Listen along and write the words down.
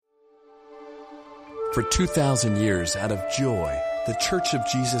For 2,000 years, out of joy, the Church of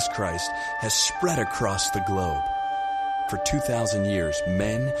Jesus Christ has spread across the globe. For 2,000 years,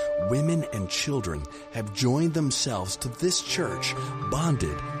 men, women, and children have joined themselves to this church,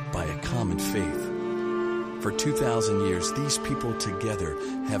 bonded by a common faith. For 2,000 years, these people together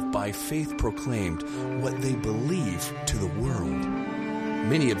have by faith proclaimed what they believe to the world.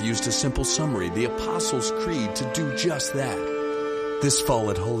 Many have used a simple summary, the Apostles' Creed, to do just that. This fall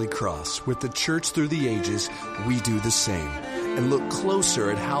at Holy Cross, with the church through the ages, we do the same and look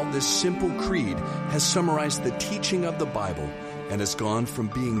closer at how this simple creed has summarized the teaching of the Bible and has gone from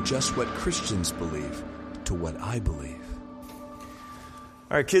being just what Christians believe to what I believe.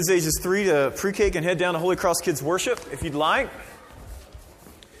 All right, kids ages 3 to pre-K can head down to Holy Cross Kids Worship if you'd like.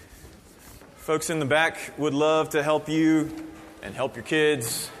 Folks in the back would love to help you and help your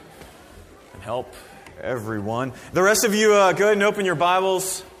kids and help everyone. The rest of you, go ahead and open your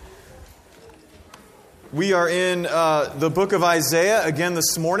Bibles. We are in the book of Isaiah again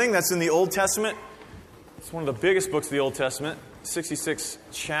this morning. That's in the Old Testament. It's one of the biggest books of the Old Testament. 66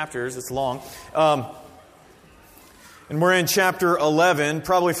 chapters. It's long. And we're in chapter 11.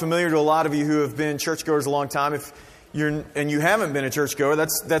 Probably familiar to a lot of you who have been churchgoers a long time. If you haven't been a churchgoer,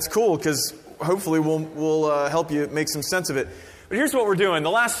 that's cool, because hopefully we'll help you make some sense of it. But here's what we're doing.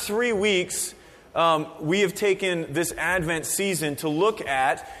 The last 3 weeks, we have taken this Advent season to look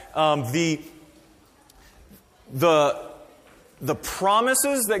at the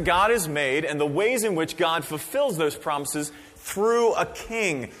promises that God has made and the ways in which God fulfills those promises through a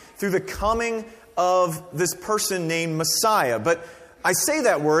king, through the coming of this person named Messiah. But I say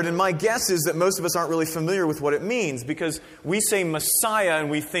that word, and my guess is that most of us aren't really familiar with what it means, because we say Messiah and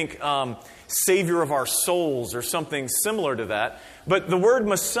we think Savior of our souls or something similar to that. But the word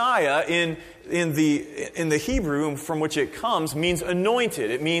Messiah in the Hebrew from which it comes means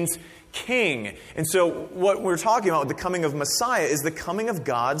anointed. It means king. And so what we're talking about with the coming of Messiah is the coming of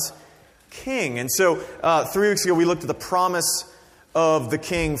God's king. And so 3 weeks ago we looked at the promise of the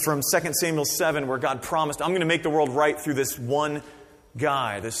king from 2 Samuel 7, where God promised, I'm going to make the world right through this one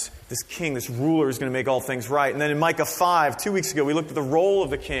guy, this king, this ruler who's going to make all things right. And then in Micah 5, 2 weeks ago, we looked at the role of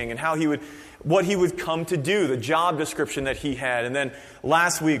the king and what he would come to do, the job description that he had. And then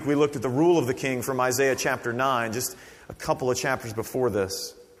last week, we looked at the rule of the king from Isaiah chapter 9, just a couple of chapters before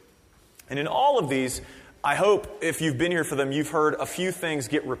this. And in all of these, I hope if you've been here for them, you've heard a few things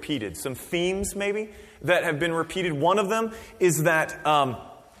get repeated. Some themes, maybe, that have been repeated. One of them is that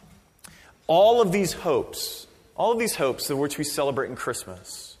all of these hopes in which we celebrate in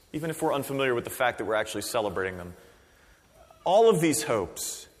Christmas, even if we're unfamiliar with the fact that we're actually celebrating them, all of these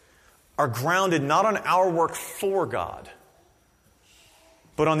hopes are grounded not on our work for God,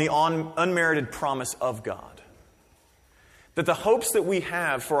 but on the unmerited promise of God. That the hopes that we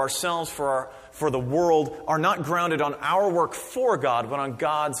have for ourselves, for the world, are not grounded on our work for God, but on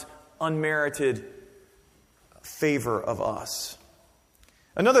God's unmerited favor of us.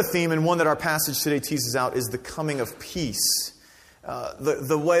 Another theme, and one that our passage today teases out, is the coming of peace.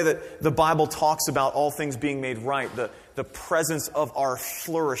 The way that the Bible talks about all things being made right, the presence of our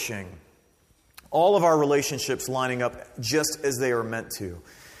flourishing. All of our relationships lining up just as they are meant to.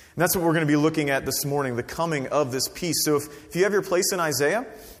 And that's what we're going to be looking at this morning, the coming of this peace. So if you have your place in Isaiah,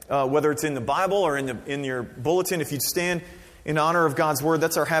 whether it's in the Bible or in your bulletin, if you'd stand in honor of God's Word,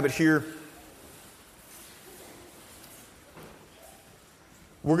 that's our habit here.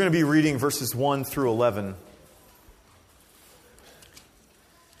 We're going to be reading verses 1 through 11.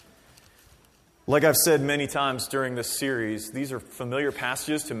 Like I've said many times during this series, these are familiar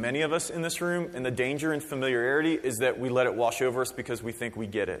passages to many of us in this room, and the danger in familiarity is that we let it wash over us because we think we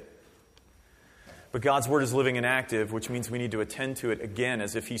get it. But God's Word is living and active, which means we need to attend to it again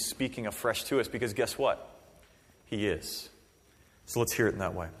as if He's speaking afresh to us, because guess what? He is. So let's hear it in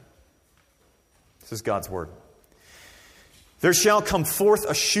that way. This is God's Word. There shall come forth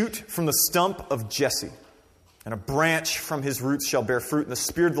a shoot from the stump of Jesse, and a branch from his roots shall bear fruit, and the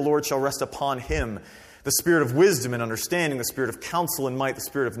Spirit of the Lord shall rest upon him, the Spirit of wisdom and understanding, the Spirit of counsel and might, the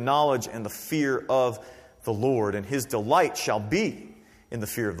Spirit of knowledge and the fear of the Lord. And his delight shall be in the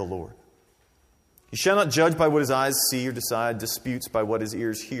fear of the Lord. He shall not judge by what his eyes see, or decide disputes by what his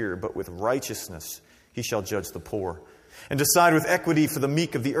ears hear, but with righteousness he shall judge the poor, and decide with equity for the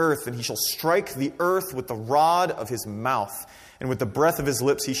meek of the earth. And he shall strike the earth with the rod of his mouth, and with the breath of his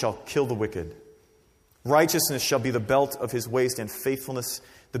lips he shall kill the wicked. Righteousness shall be the belt of his waist, and faithfulness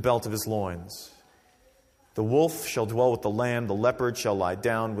the belt of his loins. The wolf shall dwell with the lamb, the leopard shall lie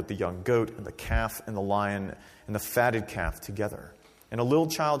down with the young goat, and the calf and the lion and the fatted calf together. And a little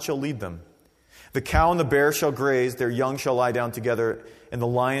child shall lead them. The cow and the bear shall graze, their young shall lie down together, and the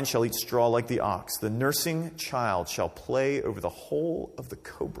lion shall eat straw like the ox. The nursing child shall play over the hole of the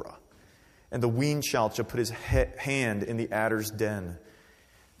cobra, and the weaned child shall put his hand in the adder's den.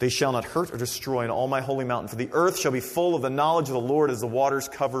 They shall not hurt or destroy in all my holy mountain, for the earth shall be full of the knowledge of the Lord as the waters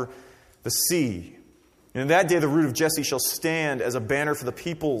cover the sea. And in that day the root of Jesse shall stand as a banner for the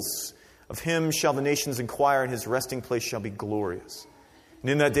peoples. Of him shall the nations inquire, and his resting place shall be glorious. And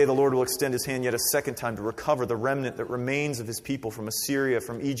in that day the Lord will extend his hand yet a second time to recover the remnant that remains of his people from Assyria,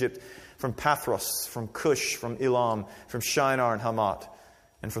 from Egypt, from Pathros, from Cush, from Elam, from Shinar and Hamat,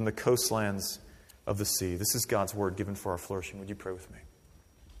 and from the coastlands of the sea. This is God's word given for our flourishing. Would you pray with me?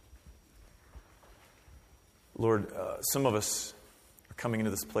 Lord, some of us are coming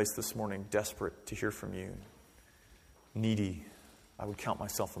into this place this morning desperate to hear from you. Needy, I would count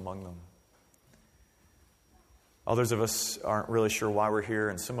myself among them. Others of us aren't really sure why we're here,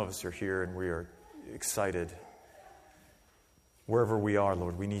 and some of us are here and we are excited. Wherever we are,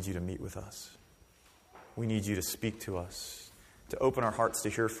 Lord, we need you to meet with us. We need you to speak to us, to open our hearts to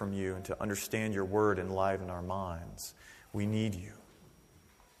hear from you and to understand your word and enliven our minds. We need you.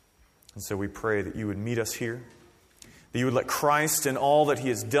 And so we pray that you would meet us here, that you would let Christ and all that he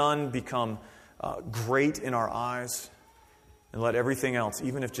has done become great in our eyes, and let everything else,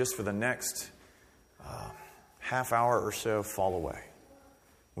 even if just for the next half hour or so, fall away.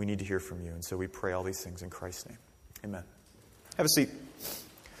 We need to hear from you. And so we pray all these things in Christ's name. Amen. Have a seat.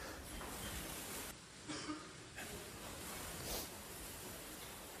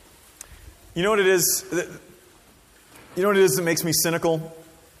 You know what it is? You know what it is that makes me cynical?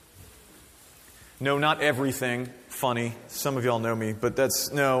 No, not everything. Funny. Some of y'all know me, but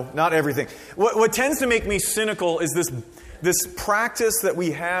not everything. What tends to make me cynical is this practice that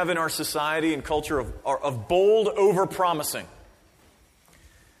we have in our society and culture of bold over-promising.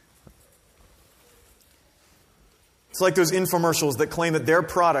 It's like those infomercials that claim that their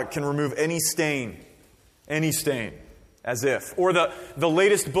product can remove any stain, as if. Or the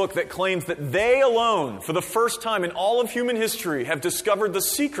latest book that claims that they alone, for the first time in all of human history, have discovered the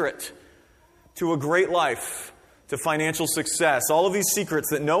secret to a great life, to financial success. All of these secrets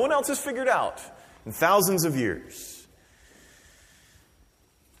that no one else has figured out in thousands of years.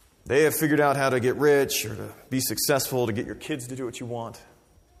 They have figured out how to get rich or to be successful, to get your kids to do what you want.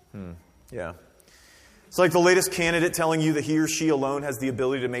 Yeah. It's like the latest candidate telling you that he or she alone has the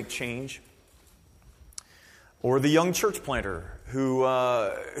ability to make change. Or the young church planter who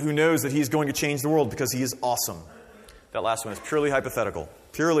knows that he's going to change the world because he is awesome. That last one is purely hypothetical.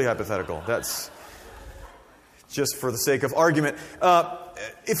 Purely hypothetical. That's just for the sake of argument.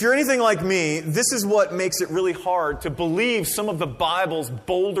 If you're anything like me, this is what makes it really hard to believe some of the Bible's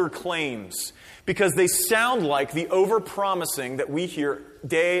bolder claims, because they sound like the over-promising that we hear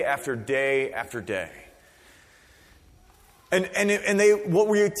day after day after day. And what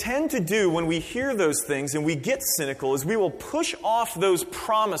we tend to do when we hear those things and we get cynical is we will push off those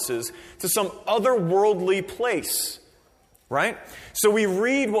promises to some otherworldly place. Right? So we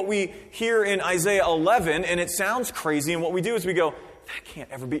read what we hear in Isaiah 11, and it sounds crazy, and what we do is we go, that can't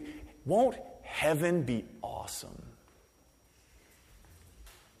ever be. Won't heaven be awesome?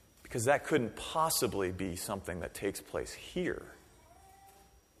 Because that couldn't possibly be something that takes place here.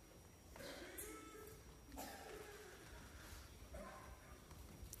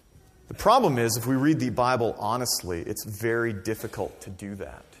 The problem is, if we read the Bible honestly, it's very difficult to do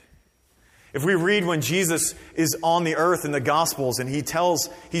that. If we read when Jesus is on the earth in the Gospels and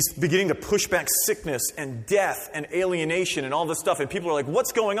he's beginning to push back sickness and death and alienation and all this stuff, and people are like,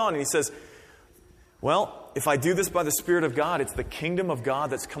 what's going on? And he says, well, if I do this by the Spirit of God, it's the kingdom of God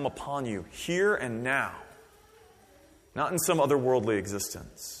that's come upon you here and now, not in some otherworldly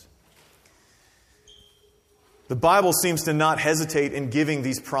existence. The Bible seems to not hesitate in giving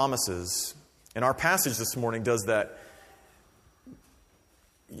these promises, and our passage this morning does that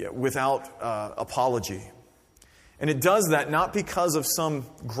without apology. And it does that not because of some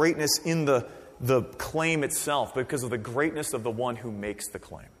greatness in the claim itself, but because of the greatness of the one who makes the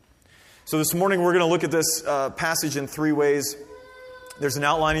claim. So this morning we're going to look at this passage in three ways. There's an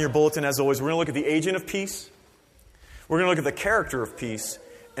outline in your bulletin, as always. We're going to look at the agent of peace. We're going to look at the character of peace.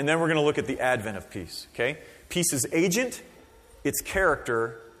 And then we're going to look at the advent of peace. Okay? Peace is agent, its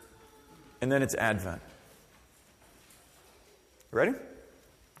character, and then its advent. Ready?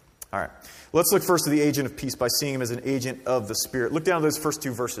 All right. Let's look first at the agent of peace by seeing him as an agent of the Spirit. Look down at those first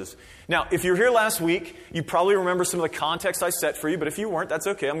two verses. Now, if you were here last week, you probably remember some of the context I set for you, but if you weren't, that's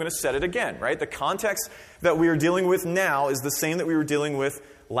okay. I'm going to set it again, right? The context that we are dealing with now is the same that we were dealing with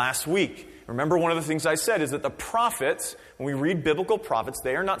last week. Remember, one of the things I said is that the prophets, when we read biblical prophets,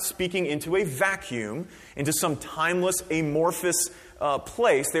 they are not speaking into a vacuum, into some timeless, amorphous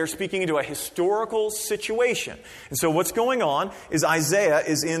place. They're speaking into a historical situation. And so what's going on is Isaiah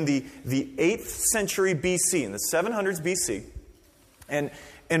is in the 8th century BC, in the 700s BC.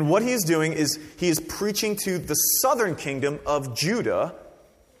 And what he is doing is he is preaching to the southern kingdom of Judah.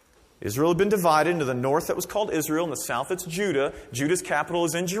 Israel had been divided into the north that was called Israel, and the south that's Judah. Judah's capital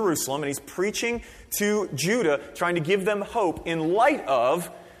is in Jerusalem, and he's preaching to Judah, trying to give them hope in light of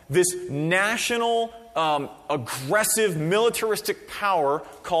this national, aggressive, militaristic power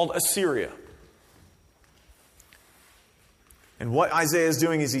called Assyria. And what Isaiah is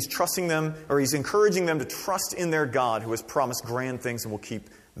doing is he's trusting them, or he's encouraging them to trust in their God who has promised grand things and will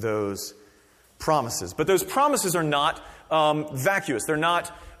keep those promises. But those promises are not vacuous. They're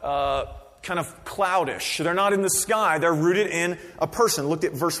not kind of cloudish. They're not in the sky. They're rooted in a person. Look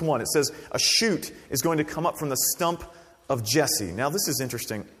at verse 1. It says, a shoot is going to come up from the stump of Jesse. Now, this is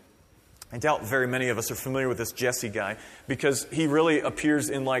interesting. I doubt very many of us are familiar with this Jesse guy because he really appears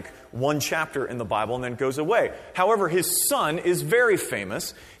in like one chapter in the Bible and then goes away. However, his son is very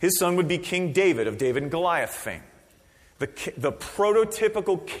famous. His son would be King David of David and Goliath fame. The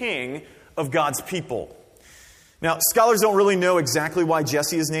prototypical king of God's people. Now, scholars don't really know exactly why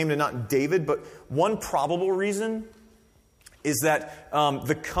Jesse is named and not David, but one probable reason is that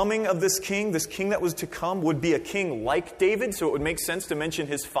the coming of this king that was to come, would be a king like David, so it would make sense to mention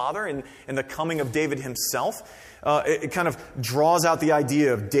his father and the coming of David himself. It kind of draws out the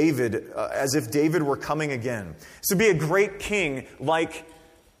idea of David as if David were coming again. So be a great king like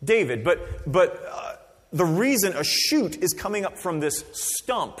David. But the reason a shoot is coming up from this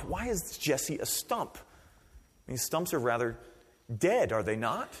stump, why is Jesse a stump? I mean, stumps are rather dead, are they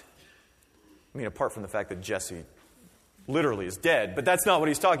not? I mean, apart from the fact that Jesse literally is dead, but that's not what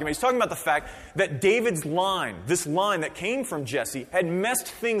he's talking about. He's talking about the fact that David's line, this line that came from Jesse, had messed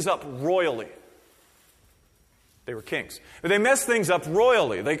things up royally. They were kings. But they messed things up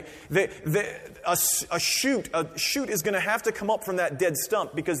royally. A shoot is going to have to come up from that dead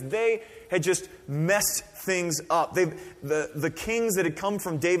stump because they had just messed things up. The kings that had come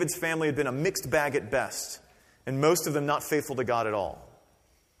from David's family had been a mixed bag at best, and most of them not faithful to God at all.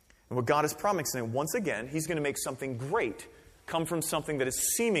 And what God is promising, once again, He's going to make something great come from something that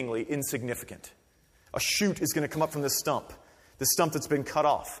is seemingly insignificant. A shoot is going to come up from this stump that's been cut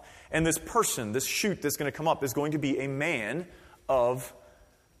off. And this person, this shoot that's going to come up, is going to be a man of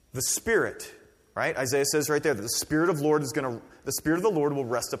the Spirit. Right? Isaiah says right there that the Spirit of the Lord will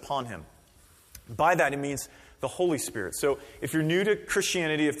rest upon him. By that, it means the Holy Spirit. So if you're new to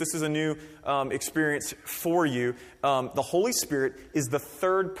Christianity, if this is a new experience for you, the Holy Spirit is the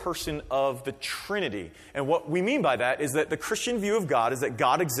third person of the Trinity. And what we mean by that is that the Christian view of God is that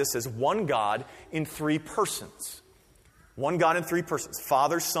God exists as one God in three persons. One God in three persons,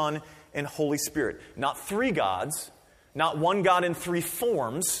 Father, Son, and Holy Spirit. Not three gods, not one God in three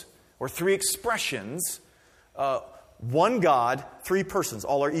forms or three expressions. One God, three persons.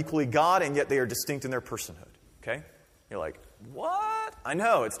 All are equally God, and yet they are distinct in their personhood. Okay? You're like, what? I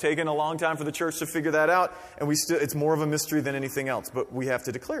know, it's taken a long time for the church to figure that out, and it's more of a mystery than anything else, but we have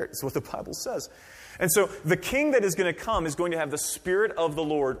to declare it. It's what the Bible says. And so the king that is going to come is going to have the Spirit of the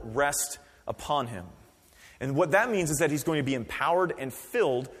Lord rest upon him. And what that means is that he's going to be empowered and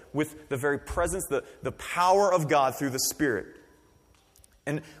filled with the very presence, the power of God through the Spirit.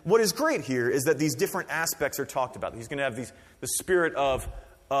 And what is great here is that these different aspects are talked about. He's going to have the spirit of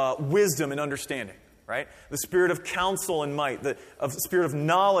wisdom and understanding, right? The spirit of counsel and might, the spirit of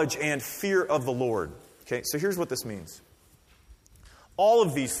knowledge and fear of the Lord. Okay, so here's what this means. All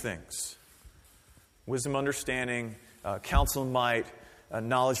of these things, wisdom, understanding, counsel and might,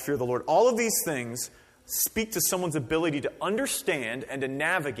 knowledge, fear of the Lord, all of these things speak to someone's ability to understand and to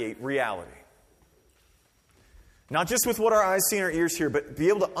navigate reality. Not just with what our eyes see and our ears hear, but be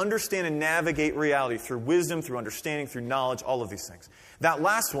able to understand and navigate reality through wisdom, through understanding, through knowledge, all of these things. That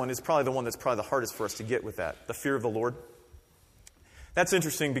last one is probably the one that's probably the hardest for us to get with that, the fear of the Lord. That's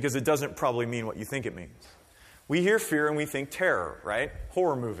interesting because it doesn't probably mean what you think it means. We hear fear and we think terror, right?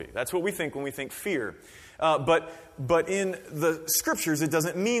 Horror movie. That's what we think when we think fear. But in the Scriptures, it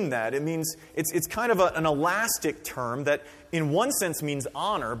doesn't mean that. It means it's kind of an elastic term that in one sense means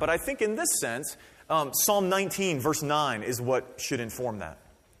honor, but I think in this sense, Psalm 19, verse 9 is what should inform that.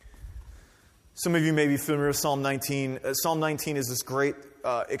 Some of you may be familiar with Psalm 19. Psalm 19 is this great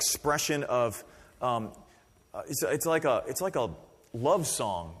expression of, it's like a love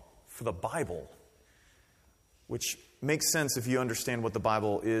song for the Bible, which makes sense if you understand what the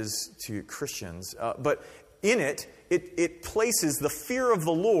Bible is to Christians. But in it places the fear of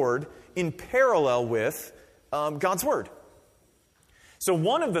the Lord in parallel with God's Word. So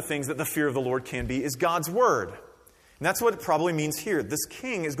one of the things that the fear of the Lord can be is God's Word. And that's what it probably means here. This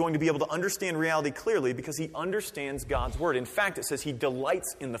king is going to be able to understand reality clearly because he understands God's Word. In fact, it says he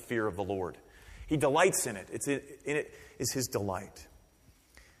delights in the fear of the Lord. He delights in it. In it is his delight.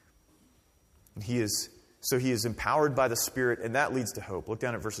 And he is empowered by the Spirit, and that leads to hope. Look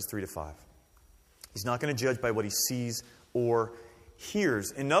down at verses 3 to 5. He's not going to judge by what he sees or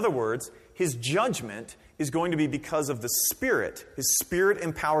hears. In other words, his judgment is going to be because of the Spirit, his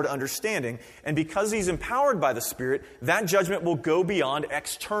Spirit-empowered understanding. And because he's empowered by the Spirit, that judgment will go beyond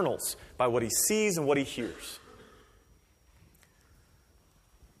externals, by what he sees and what he hears.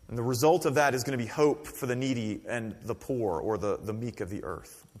 And the result of that is going to be hope for the needy and the poor, or the meek of the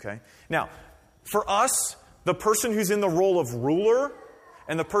earth. Okay? Now, for us, the person who's in the role of ruler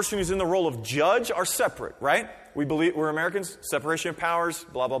and the person who's in the role of judge are separate, right? We're Americans, separation of powers,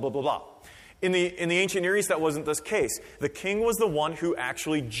 blah, blah, blah, blah, blah. In the ancient Near East, that wasn't the case. The king was the one who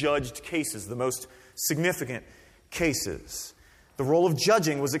actually judged cases, the most significant cases. The role of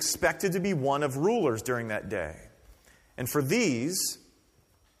judging was expected to be one of rulers during that day. And for these,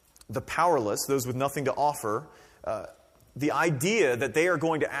 the powerless, those with nothing to offer, the idea that they are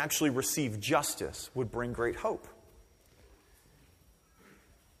going to actually receive justice would bring great hope.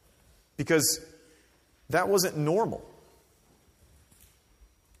 Because that wasn't normal.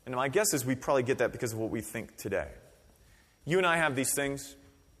 And my guess is we probably get that because of what we think today. You and I have these things.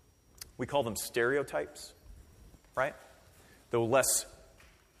 We call them stereotypes, right? The less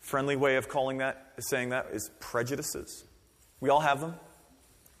friendly way of saying that is prejudices. We all have them.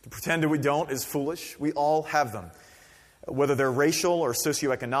 To pretend that we don't is foolish. We all have them, whether they're racial or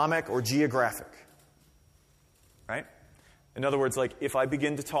socioeconomic or geographic, right? In other words, like if I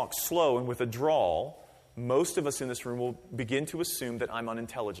begin to talk slow and with a drawl, most of us in this room will begin to assume that I'm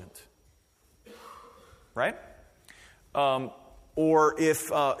unintelligent, right? Or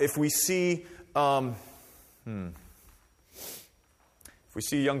if we see a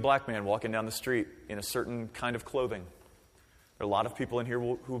young black man walking down the street in a certain kind of clothing, there are a lot of people in here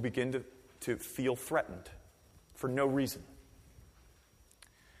who will begin to feel threatened for no reason.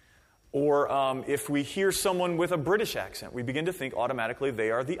 Or if we hear someone with a British accent, we begin to think automatically they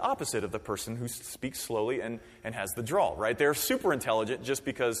are the opposite of the person who speaks slowly and has the drawl, right? They're super intelligent just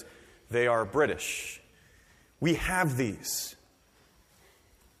because they are British. We have these.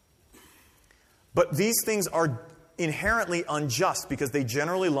 But these things are inherently unjust because they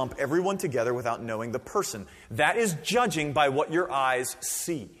generally lump everyone together without knowing the person. That is judging by what your eyes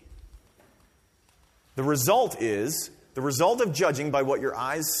see. The result of judging by what your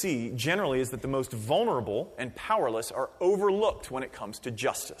eyes see generally is that the most vulnerable and powerless are overlooked when it comes to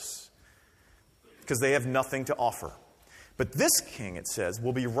justice because they have nothing to offer. But this king, it says,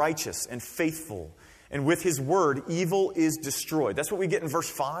 will be righteous and faithful, and with his word, evil is destroyed. That's what we get in verse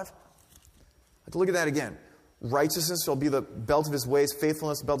 5. Let's look at that again. Righteousness shall be the belt of his waist,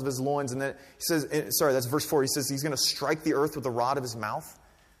 faithfulness the belt of his loins. And then he says, that's verse 4. He says he's going to strike the earth with the rod of his mouth.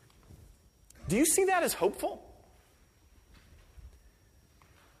 Do you see that as hopeful?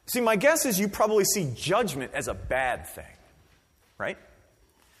 See, my guess is you probably see judgment as a bad thing, right?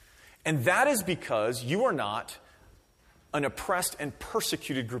 And that is because you are not an oppressed and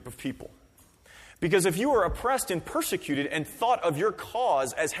persecuted group of people. Because if you were oppressed and persecuted and thought of your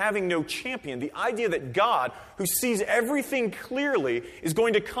cause as having no champion, the idea that God, who sees everything clearly, is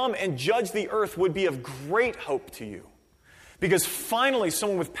going to come and judge the earth would be of great hope to you. Because finally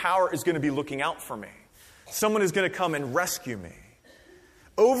someone with power is going to be looking out for me. Someone is going to come and rescue me.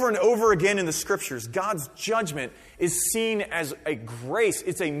 Over and over again in the Scriptures, God's judgment is seen as a grace.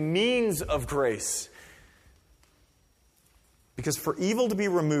 It's a means of grace. Because for evil to be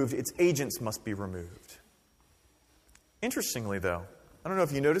removed, its agents must be removed. Interestingly, though, I don't know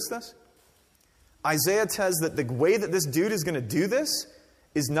if you noticed this. Isaiah says that the way that this dude is going to do this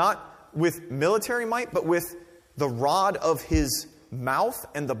is not with military might, but with the rod of his mouth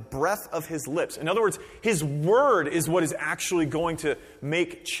and the breath of his lips. In other words, his word is what is actually going to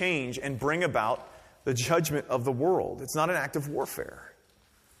make change and bring about the judgment of the world. It's not an act of warfare.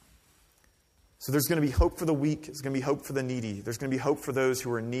 So there's going to be hope for the weak. There's going to be hope for the needy. There's going to be hope for those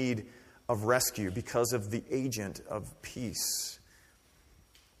who are in need of rescue because of the agent of peace.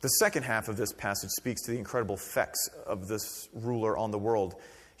 The second half of this passage speaks to the incredible effects of this ruler on the world.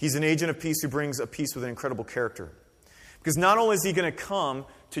 He's an agent of peace who brings a peace with an incredible character. Because not only is he going to come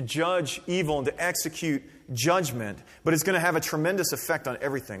to judge evil and to execute judgment, but it's going to have a tremendous effect on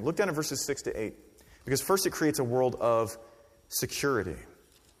everything. Look down at verses 6 to 8. Because first it creates a world of security.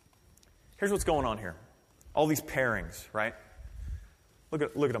 Here's what's going on here. All these pairings, right? Look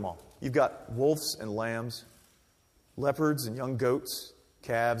at them all. You've got wolves and lambs, leopards and young goats,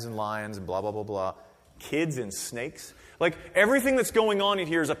 calves and lions, and blah, blah, blah, blah. Kids and snakes. Like, everything that's going on in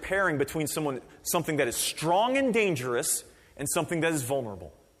here is a pairing between something that is strong and dangerous and something that is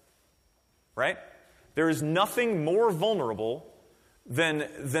vulnerable. Right? There is nothing more vulnerable than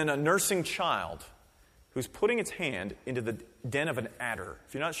a nursing child who's putting its hand into the den of an adder.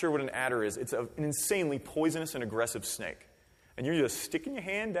 If you're not sure what an adder is, it's an insanely poisonous and aggressive snake. And you're just sticking your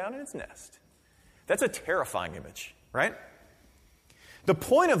hand down in its nest. That's a terrifying image, right? The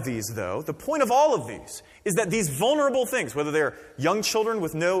point of these, though, the point of all of these, is that these vulnerable things, whether they're young children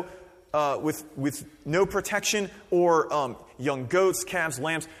with no protection or young goats, calves,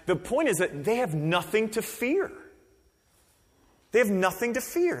 lambs, the point is that they have nothing to fear. They have nothing to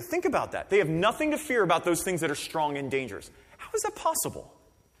fear. Think about that. They have nothing to fear about those things that are strong and dangerous. How is that possible?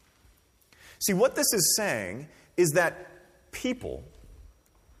 See, what this is saying is that people,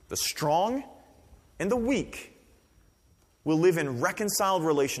 the strong and the weak, will live in reconciled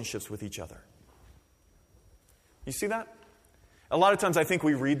relationships with each other. You see that? A lot of times I think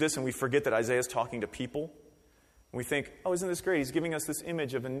we read this and we forget that Isaiah is talking to people. And we think, oh, isn't this great? He's giving us this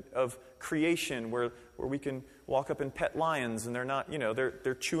image of creation where we can walk up and pet lions and they're not,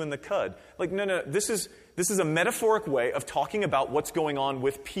 they're chewing the cud. Like, no. This is a metaphoric way of talking about what's going on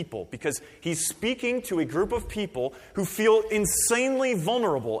with people, because he's speaking to a group of people who feel insanely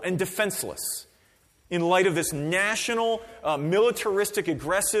vulnerable and defenseless in light of this national, militaristic,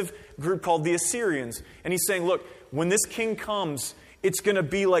 aggressive group called the Assyrians. And he's saying, look, when this king comes, it's going to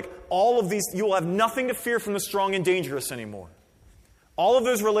be like all of these, you will have nothing to fear from the strong and dangerous anymore. All of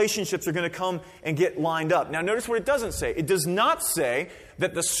those relationships are going to come and get lined up. Now notice what it doesn't say. It does not say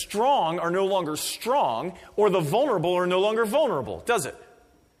that the strong are no longer strong or the vulnerable are no longer vulnerable, does it?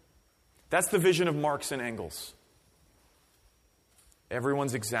 That's the vision of Marx and Engels.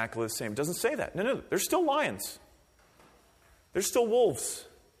 Everyone's exactly the same. It doesn't say that. No. There's still lions. There's still wolves.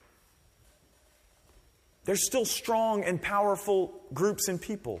 There's still strong and powerful groups and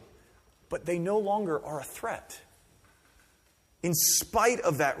people, but they no longer are a threat. In spite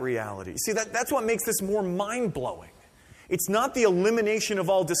of that reality. See, that's what makes this more mind-blowing. It's not the elimination of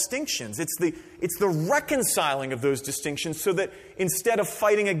all distinctions. It's the reconciling of those distinctions so that instead of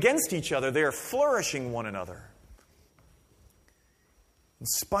fighting against each other, they are flourishing one another. In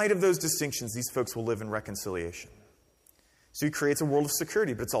spite of those distinctions, these folks will live in reconciliation. So he creates a world of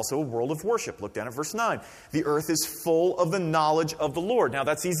security, but it's also a world of worship. Look down at verse 9. The earth is full of the knowledge of the Lord. Now,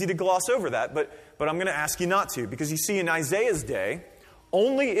 that's easy to gloss over that, but I'm going to ask you not to. Because you see, in Isaiah's day,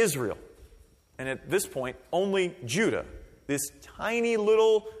 only Israel, and at this point, only Judah, this tiny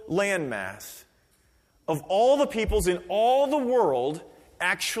little landmass of all the peoples in all the world,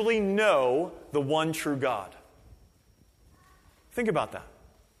 actually know the one true God. Think about that.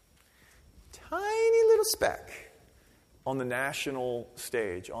 Tiny little speck on the national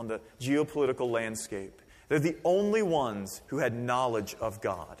stage, on the geopolitical landscape. They're the only ones who had knowledge of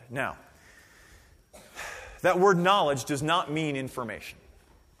God. Now, that word knowledge does not mean information.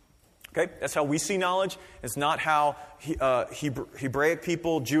 Okay? That's how we see knowledge. It's not how Hebraic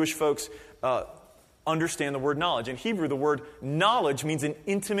people, Jewish folks, understand the word knowledge. In Hebrew, the word knowledge means an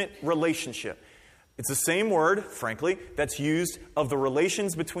intimate relationship. It's the same word, frankly, that's used of the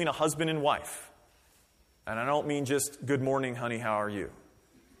relations between a husband and wife. And I don't mean just, good morning, honey, how are you?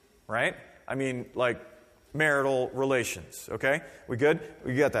 Right? I mean, like, marital relations, okay? We good?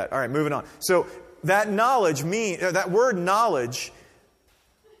 We got that. All right, moving on. So, that word knowledge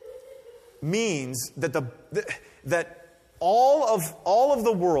means that all of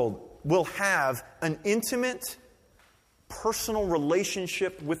the world will have an intimate, personal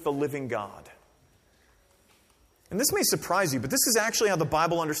relationship with the living God. And this may surprise you, but this is actually how the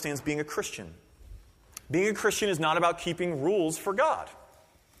Bible understands being a Christian. Being a Christian is not about keeping rules for God.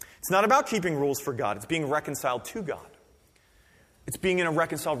 It's not about keeping rules for God. It's being reconciled to God. It's being in a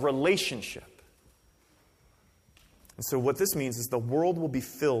reconciled relationship. And so what this means is the world will be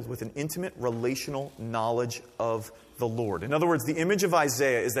filled with an intimate relational knowledge of the Lord. In other words, the image of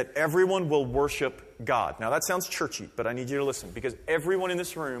Isaiah is that everyone will worship God. Now that sounds churchy, but I need you to listen, because everyone in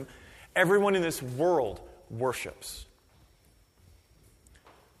this room, everyone in this world worships.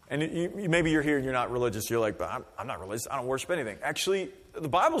 And maybe you're here and you're not religious. You're like, but I'm not religious. I don't worship anything. Actually, the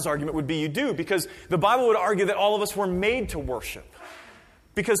Bible's argument would be you do, because the Bible would argue that all of us were made to worship.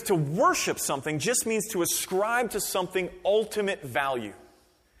 Because to worship something just means to ascribe to something ultimate value.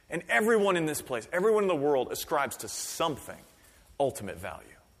 And everyone in this place, everyone in the world ascribes to something ultimate value.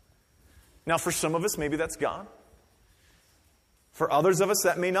 Now, for some of us, maybe that's God. For others of us,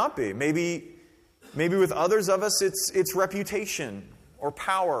 that may not be. Maybe Maybe with others of us, it's reputation or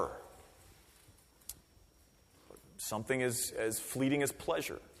power. Something as fleeting as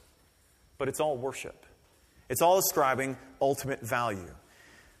pleasure. But it's all worship. It's all ascribing ultimate value.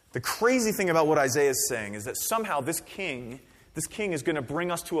 The crazy thing about what Isaiah is saying is that somehow this king is going to bring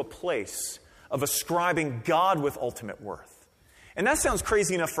us to a place of ascribing God with ultimate worth. And that sounds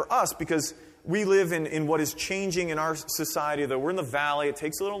crazy enough for us because we live in what is changing in our society, though we're in the valley. It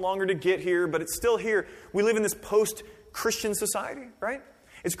takes a little longer to get here, but it's still here. We live in this post-Christian society, right?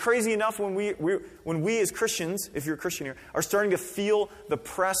 It's crazy enough when we as Christians, if you're a Christian here, are starting to feel the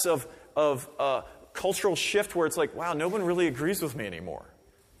press of cultural shift where it's like, wow, no one really agrees with me anymore.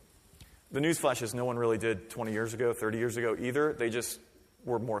 The newsflash is no one really did 20 years ago, 30 years ago either. They just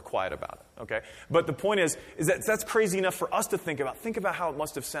were more quiet about it, okay? But the point is that that's crazy enough for us to think about. Think about how it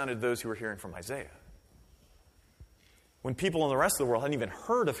must have sounded to those who were hearing from Isaiah. When people in the rest of the world hadn't even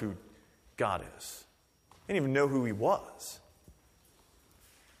heard of who God is. They didn't even know who he was.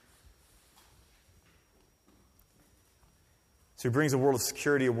 So he brings a world of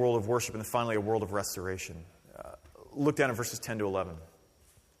security, a world of worship, and then finally a world of restoration. Look down at verses 10 to 11.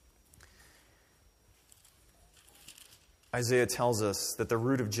 Isaiah tells us that the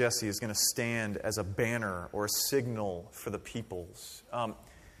root of Jesse is going to stand as a banner or a signal for the peoples.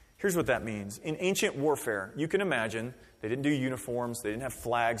 Here's what that means. In ancient warfare, you can imagine, they didn't do uniforms, they didn't have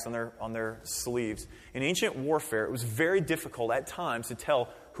flags on their sleeves. In ancient warfare, it was very difficult at times to tell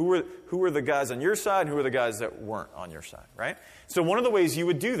who were the guys on your side and who were the guys that weren't on your side, right? So one of the ways you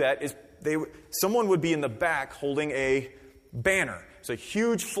would do that is someone would be in the back holding a banner. It's a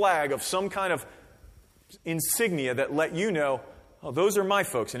huge flag of some kind of insignia that let you know, oh, those are my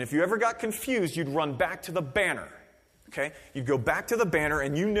folks. And if you ever got confused, you'd run back to the banner. Okay? You'd go back to the banner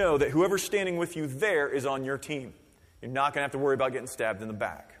and you know that whoever's standing with you there is on your team. You're not going to have to worry about getting stabbed in the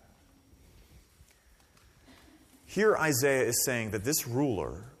back. Here Isaiah is saying that this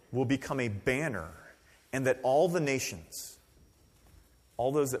ruler will become a banner and that all the nations,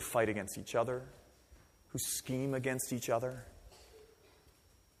 all those that fight against each other, who scheme against each other,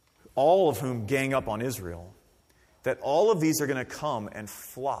 all of whom gang up on Israel, that all of these are going to come and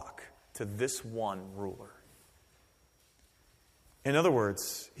flock to this one ruler. In other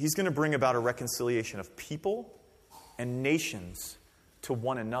words, he's going to bring about a reconciliation of people and nations to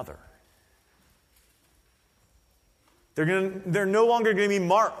one another. They're no longer going to be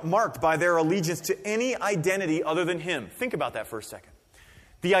marked by their allegiance to any identity other than him. Think about that for a second.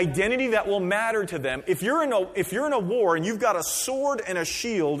 The identity that will matter to them, if you're in a war and you've got a sword and a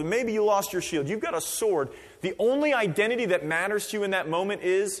shield, maybe you lost your shield, you've got a sword, the only identity that matters to you in that moment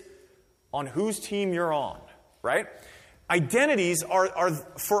is on whose team you're on, right? Identities are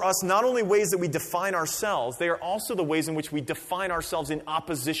for us not only ways that we define ourselves, they are also the ways in which we define ourselves in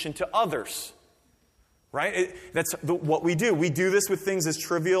opposition to others, right? That's what we do. We do this with things as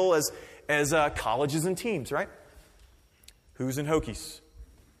trivial as colleges and teams, right? Who's in Hokies?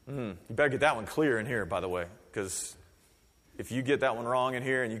 You better get that one clear in here, by the way, because if you get that one wrong in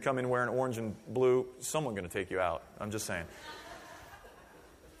here and you come in wearing orange and blue, someone's going to take you out. I'm just saying.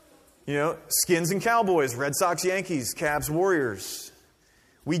 You know, Skins and Cowboys, Red Sox, Yankees, Cavs, Warriors.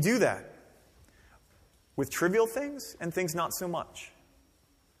 We do that with trivial things and things not so much.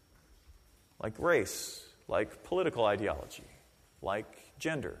 Like race, like political ideology, like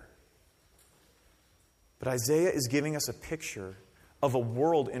gender. But Isaiah is giving us a picture of a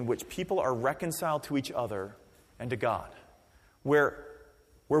world in which people are reconciled to each other and to God, where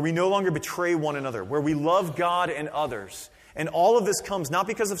we no longer betray one another, where we love God and others. And all of this comes not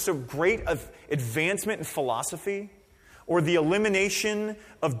because of so great of advancement in philosophy or the elimination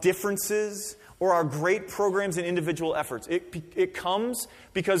of differences or our great programs and individual efforts. It comes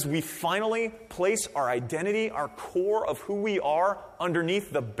because we finally place our identity, our core of who we are,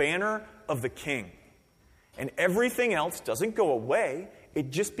 underneath the banner of the King. And everything else doesn't go away, it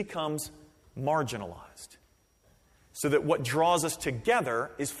just becomes marginalized. So that what draws us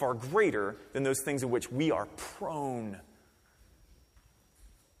together is far greater than those things in which we are prone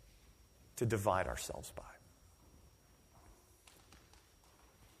to divide ourselves by.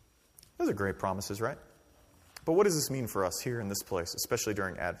 Those are great promises, right? But what does this mean for us here in this place, especially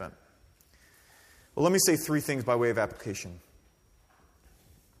during Advent? Well, let me say three things by way of application.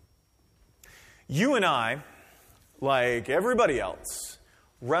 You and I, like everybody else,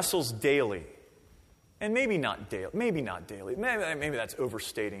 wrestles daily. And maybe not daily. Maybe that's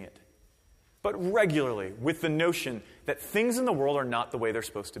overstating it. But regularly with the notion that things in the world are not the way they're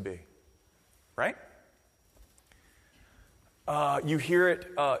supposed to be. Right? You hear it,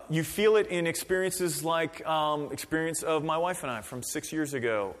 you feel it in experiences like experience of my wife and I from 6 years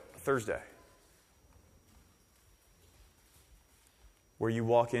ago, Thursday. where you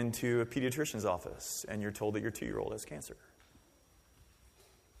walk into a pediatrician's office and you're told that your 2-year-old has cancer.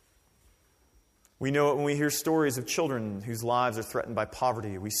 We know it when we hear stories of children whose lives are threatened by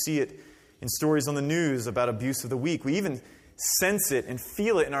poverty. We see it in stories on the news about abuse of the weak. We even sense it and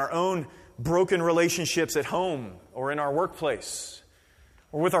feel it in our own broken relationships at home or in our workplace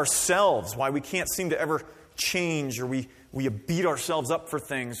or with ourselves, why we can't seem to ever change, or we beat ourselves up for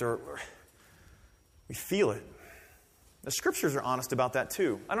things, or we feel it. The Scriptures are honest about that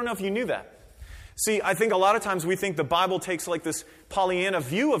too. I don't know if you knew that. See, I think a lot of times we think the Bible takes like this Pollyanna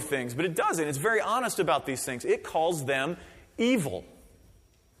view of things, but it doesn't. It's very honest about these things. It calls them evil.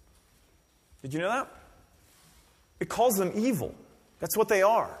 Did you know that? It calls them evil. That's what they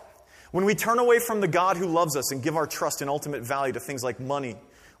are. When we turn away from the God who loves us and give our trust and ultimate value to things like money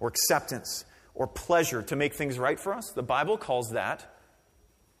or acceptance or pleasure to make things right for us, the Bible calls that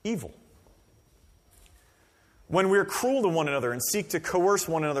evil. When we're cruel to one another and seek to coerce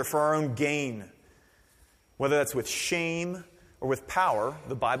one another for our own gain, whether that's with shame or with power,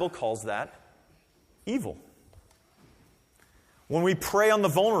 the Bible calls that evil. When we prey on the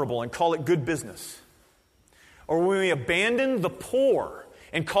vulnerable and call it good business, or when we abandon the poor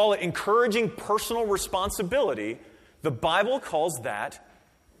and call it encouraging personal responsibility, the Bible calls that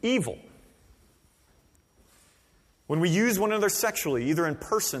evil. When we use one another sexually, either in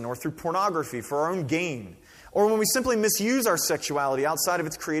person or through pornography for our own gain, or when we simply misuse our sexuality outside of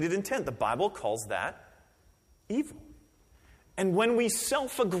its created intent, the Bible calls that evil. And when we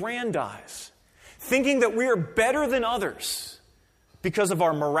self-aggrandize, thinking that we are better than others because of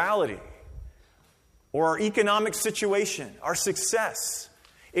our morality or our economic situation, our success,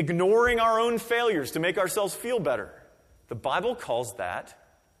 ignoring our own failures to make ourselves feel better, the Bible calls that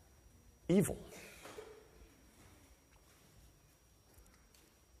evil.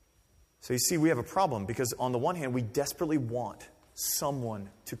 So you see, we have a problem because on the one hand, we desperately want someone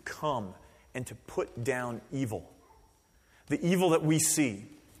to come and to put down evil. The evil that we see.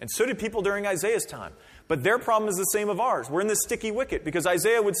 And so did people during Isaiah's time. But their problem is the same of ours. We're in this sticky wicket because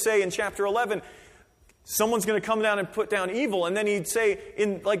Isaiah would say in chapter 11, someone's going to come down and put down evil. And then he'd say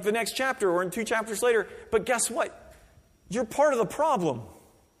in like the next chapter or in 2 chapters later, but guess what? You're part of the problem.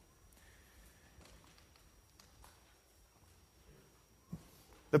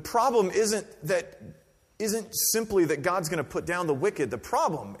 The problem isn't simply that God's going to put down the wicked. The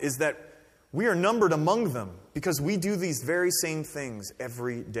problem is that we are numbered among them because we do these very same things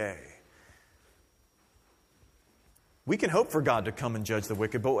every day. We can hope for God to come and judge the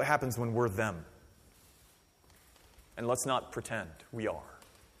wicked, but what happens when we're them? And let's not pretend we are.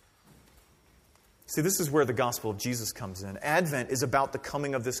 See, this is where the gospel of Jesus comes in. Advent is about the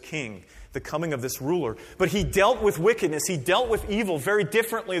coming of this king, the coming of this ruler. But he dealt with wickedness, he dealt with evil very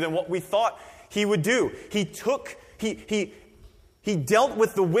differently than what we thought he would do. He dealt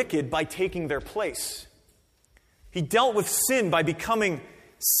with the wicked by taking their place. He dealt with sin by becoming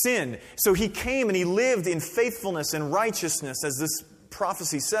sin. So he came and he lived in faithfulness and righteousness, as this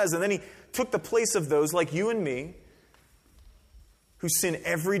prophecy says. And then he took the place of those like you and me who sin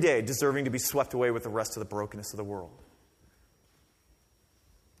every day, deserving to be swept away with the rest of the brokenness of the world.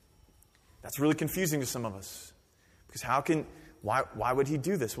 That's really confusing to some of us. Because why would he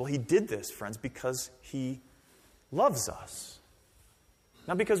do this? Well, he did this, friends, because he loves us.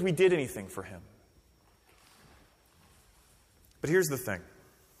 Not because we did anything for him. But here's the thing.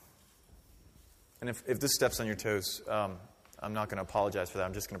 And if this steps on your toes, I'm not going to apologize for that.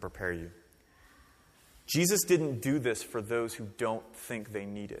 I'm just going to prepare you. Jesus didn't do this for those who don't think they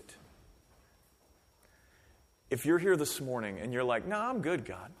need it. If you're here this morning and you're like, no, I'm good,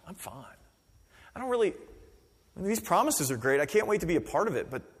 God. I'm fine. These promises are great. I can't wait to be a part of it,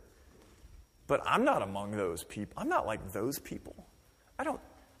 but I'm not among those people. I'm not like those people. I don't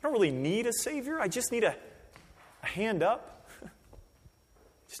really need a Savior. I just need a hand up.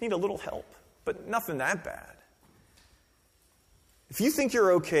 Just need a little help, but nothing that bad. If you think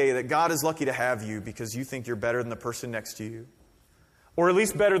you're okay, that God is lucky to have you because you think you're better than the person next to you, or at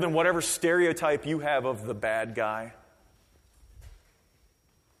least better than whatever stereotype you have of the bad guy,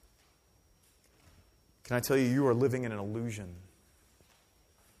 can I tell you, you are living in an illusion.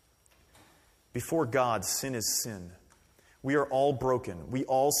 Before God, sin is sin. We are all broken. We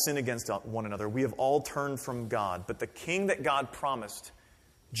all sin against one another. We have all turned from God. But the King that God promised,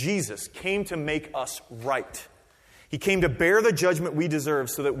 Jesus, came to make us right. He came to bear the judgment we deserve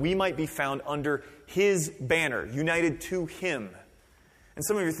so that we might be found under his banner, united to him. And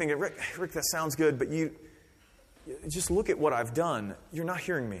some of you are thinking, Rick, that sounds good, but you just look at what I've done. You're not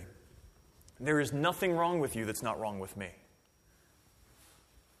hearing me. There is nothing wrong with you that's not wrong with me.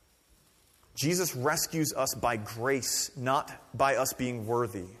 Jesus rescues us by grace, not by us being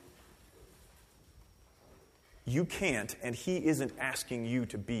worthy. You can't, and he isn't asking you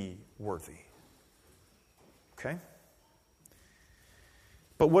to be worthy. Okay?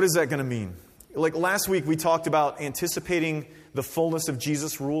 But what is that going to mean? Like last week, we talked about anticipating the fullness of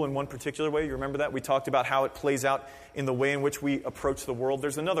Jesus' rule in one particular way. You remember that? We talked about how it plays out in the way in which we approach the world.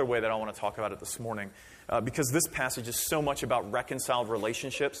 There's another way that I want to talk about it this morning. Because this passage is so much about reconciled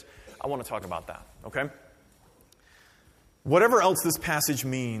relationships, I want to talk about that, okay? Whatever else this passage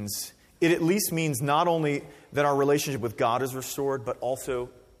means, it at least means not only that our relationship with God is restored, but also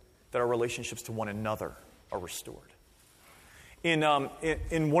that our relationships to one another are restored. In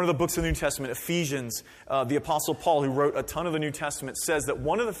one of the books of the New Testament, Ephesians, the Apostle Paul, who wrote a ton of the New Testament, says that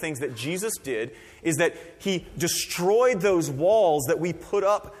one of the things that Jesus did is that he destroyed those walls that we put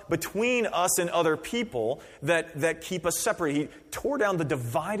up between us and other people that keep us separate. He tore down the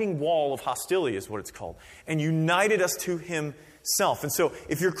dividing wall of hostility, is what it's called, and united us to himself. And so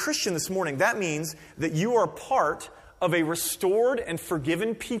if you're a Christian this morning, that means that you are part of a restored and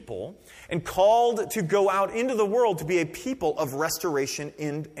forgiven people and called to go out into the world to be a people of restoration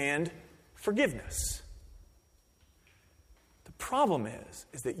and forgiveness. The problem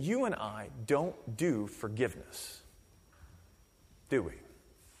is that you and I don't do forgiveness. Do we?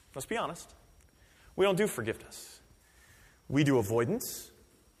 Let's be honest. We don't do forgiveness. We do avoidance.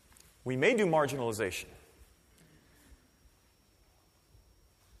 We may do marginalization.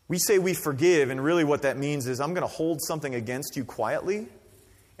 We say we forgive, and really what that means is I'm going to hold something against you quietly,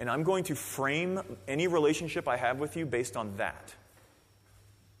 and I'm going to frame any relationship I have with you based on that.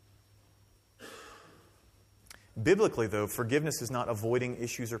 Biblically, though, forgiveness is not avoiding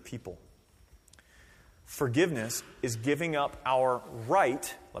issues or people. Forgiveness is giving up our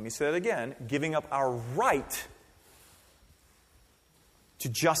right, let me say that again, giving up our right to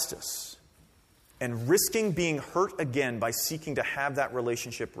justice and risking being hurt again by seeking to have that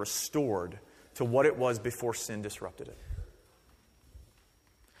relationship restored to what it was before sin disrupted it.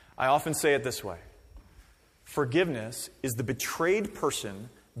 I often say it this way. Forgiveness is the betrayed person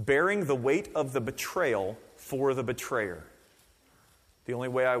bearing the weight of the betrayal for the betrayer. The only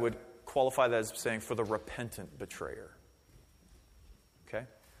way I would qualify that is saying for the repentant betrayer. Okay?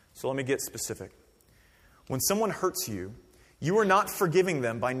 So let me get specific. When someone hurts you, you are not forgiving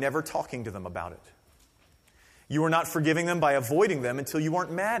them by never talking to them about it. You are not forgiving them by avoiding them until you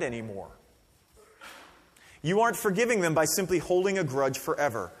aren't mad anymore. You aren't forgiving them by simply holding a grudge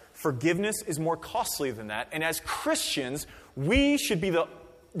forever. Forgiveness is more costly than that. And as Christians, we should be the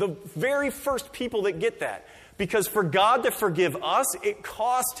very first people that get that. Because for God to forgive us, it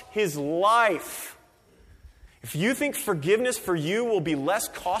cost his life. If you think forgiveness for you will be less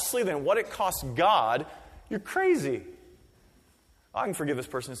costly than what it costs God, you're crazy. I can forgive this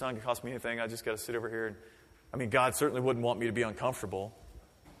person. It's not going to cost me anything. I just got to sit over here. God certainly wouldn't want me to be uncomfortable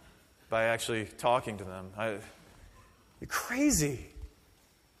by actually talking to them. You're crazy.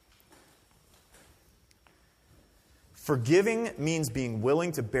 Forgiving means being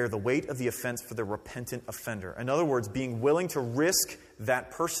willing to bear the weight of the offense for the repentant offender. In other words, being willing to risk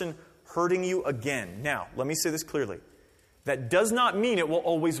that person hurting you again. Now, let me say this clearly. That does not mean it will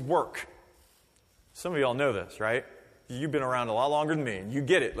always work. Some of y'all know this, right? You've been around a lot longer than me, and you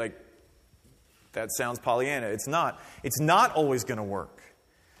get it. Like, that sounds Pollyanna. It's not. It's not always going to work.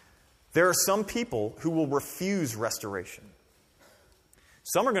 There are some people who will refuse restoration.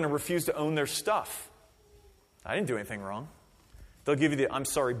 Some are going to refuse to own their stuff. I didn't do anything wrong. They'll give you the, I'm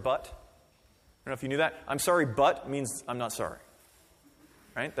sorry, but. I don't know if you knew that. I'm sorry, but means I'm not sorry.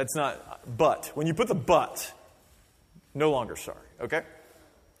 Right? That's not, but. When you put the but, no longer sorry. Okay?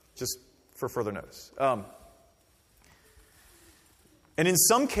 Just for further notice. And in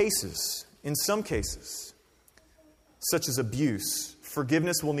some cases, such as abuse,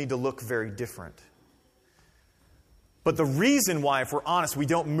 forgiveness will need to look very different. But the reason why, if we're honest, we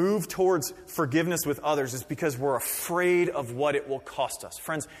don't move towards forgiveness with others is because we're afraid of what it will cost us.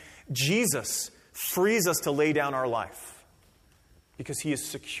 Friends, Jesus frees us to lay down our life because he has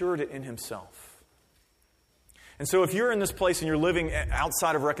secured it in himself. And so if you're in this place and you're living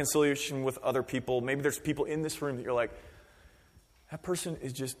outside of reconciliation with other people, maybe there's people in this room that you're like, that person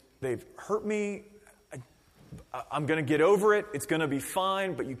is just, they've hurt me. I'm going to get over it. It's going to be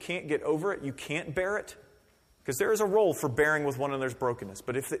fine, but you can't get over it. You can't bear it. Because there is a role for bearing with one another's brokenness.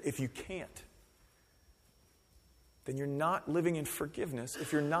 But if you can't, then you're not living in forgiveness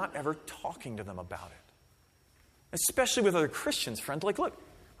if you're not ever talking to them about it. Especially with other Christians, friends. Like, look,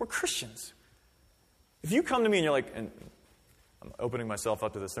 we're Christians. If you come to me and you're like, and I'm opening myself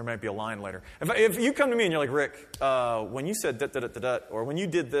up to this. There might be a line later. If you come to me and you're like, Rick, when you said da-da-da-da-da, or when you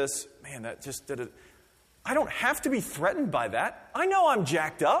did this, man, that just da-da. I don't have to be threatened by that. I know I'm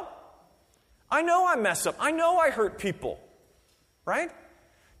jacked up. I know I mess up. I know I hurt people. Right?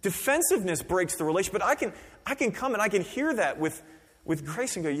 Defensiveness breaks the relation, but I can come and I can hear that with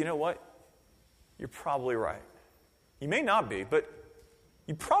grace and go, you know what? You're probably right. You may not be, but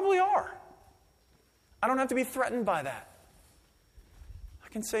you probably are. I don't have to be threatened by that. I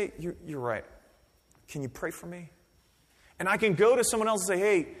can say, you're right. Can you pray for me? And I can go to someone else and say,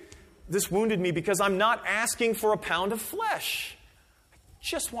 hey, this wounded me because I'm not asking for a pound of flesh. I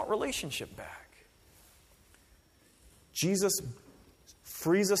just want relationship back. Jesus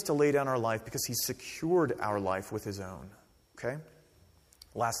frees us to lay down our life because he secured our life with his own. Okay?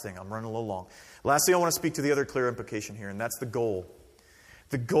 Last thing, I'm running a little long. Lastly, I want to speak to the other clear implication here, and that's the goal.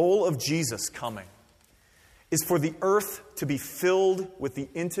 The goal of Jesus coming is for the earth to be filled with the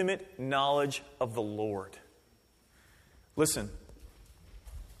intimate knowledge of the Lord. Listen,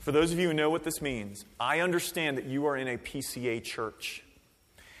 for those of you who know what this means, I understand that you are in a PCA church.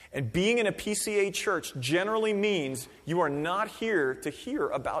 And being in a PCA church generally means you are not here to hear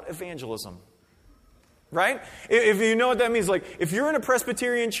about evangelism. Right? If you know what that means, like if you're in a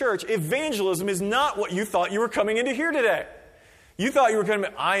Presbyterian church, evangelism is not what you thought you were coming into here today. You thought you were coming,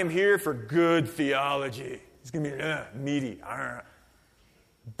 I am here for good theology. It's going to be meaty.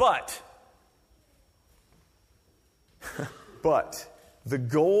 But the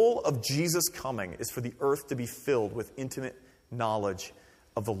goal of Jesus coming is for the earth to be filled with intimate knowledge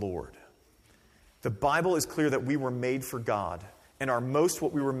of the Lord. The Bible is clear that we were made for God and are most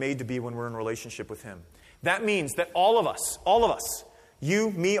what we were made to be when we're in relationship with him. That means that all of us,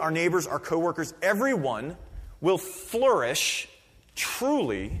 you, me, our neighbors, our coworkers, everyone will flourish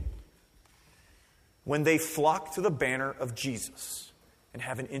truly when they flock to the banner of Jesus and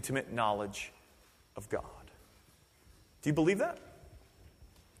have an intimate knowledge of God. Do you believe that?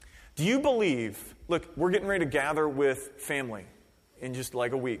 Do you believe, look, we're getting ready to gather with family in just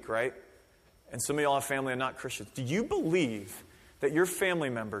like a week, right? And some of y'all have family and not Christians. Do you believe that your family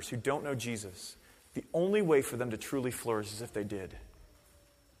members who don't know Jesus, the only way for them to truly flourish is if they did?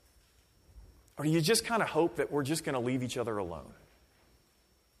 Or do you just kind of hope that we're just going to leave each other alone?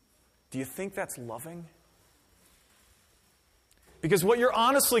 Do you think that's loving? Because what you're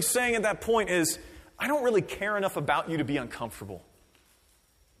honestly saying at that point is, I don't really care enough about you to be uncomfortable.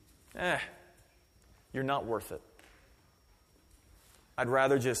 You're not worth it. I'd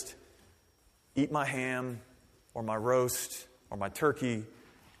rather just eat my ham or my roast or my turkey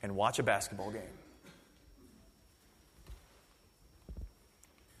and watch a basketball game.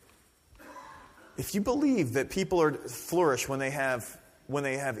 If you believe that people flourish when they have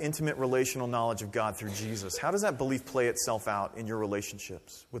intimate relational knowledge of God through Jesus, how does that belief play itself out in your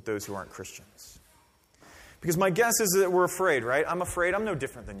relationships with those who aren't Christians? Because my guess is that we're afraid, right? I'm afraid. I'm no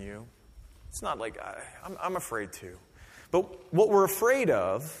different than you. It's not like I'm afraid too. But what we're afraid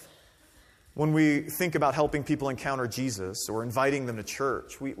of when we think about helping people encounter Jesus or inviting them to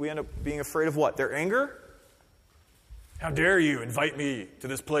church, we end up being afraid of what? Their anger? How dare you invite me to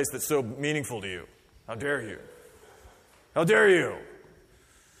this place that's so meaningful to you? How dare you? How dare you?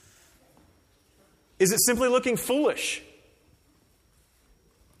 Is it simply looking foolish?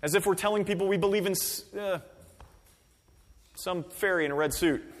 As if we're telling people we believe in some fairy in a red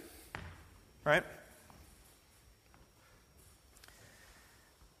suit. Right?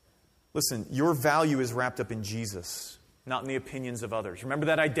 Listen, your value is wrapped up in Jesus, not in the opinions of others. Remember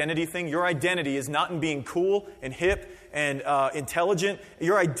that identity thing? Your identity is not in being cool and hip and intelligent.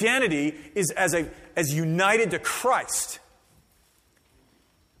 Your identity is as united to Christ.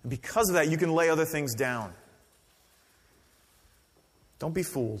 And because of that, you can lay other things down. Don't be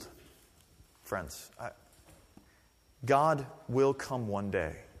fooled, friends. God will come one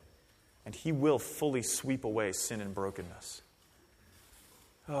day, and he will fully sweep away sin and brokenness.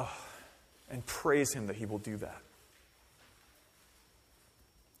 And praise him that he will do that.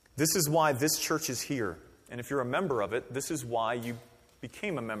 This is why this church is here. And if you're a member of it, this is why you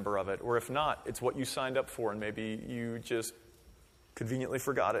became a member of it. Or if not, it's what you signed up for and maybe you just conveniently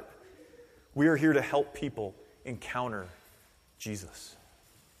forgot it. We are here to help people encounter Jesus.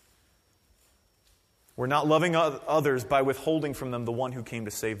 We're not loving others by withholding from them the one who came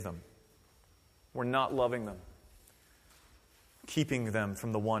to save them. We're not loving them, keeping them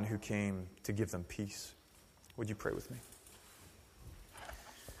from the one who came to give them peace. Would you pray with me?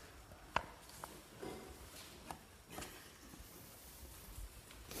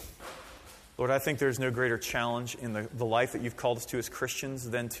 Lord, I think there's no greater challenge in the life that you've called us to as Christians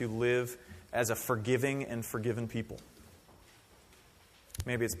than to live as a forgiving and forgiven people.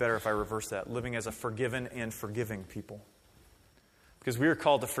 maybe it's better if I reverse that, living as a forgiven and forgiving people. Because we are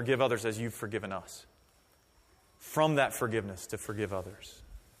called to forgive others as you've forgiven us. From that forgiveness to forgive others.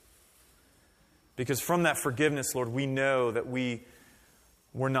 Because from that forgiveness, Lord, we know that we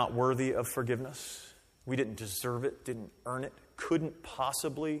were not worthy of forgiveness. We didn't deserve it, didn't earn it, couldn't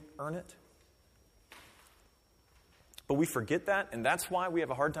possibly earn it. But we forget that, and that's why we have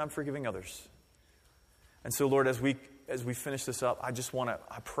a hard time forgiving others. And so, Lord, as we finish this up,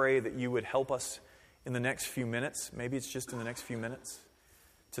 I pray that you would help us in the next few minutes, maybe it's just in the next few minutes,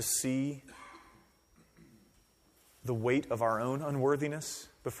 to see the weight of our own unworthiness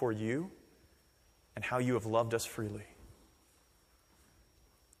before you and how you have loved us freely.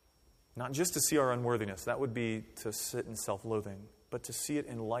 Not just to see our unworthiness, that would be to sit in self-loathing, but to see it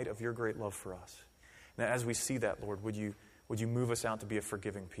in light of your great love for us. And as we see that, Lord, would you move us out to be a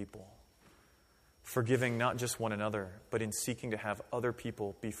forgiving people? Forgiving not just one another, but in seeking to have other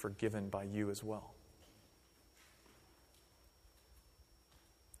people be forgiven by you as well.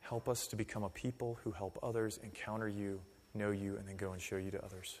 Help us to become a people who help others encounter you, know you, and then go and show you to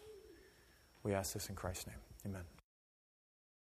others. We ask this in Christ's name. Amen.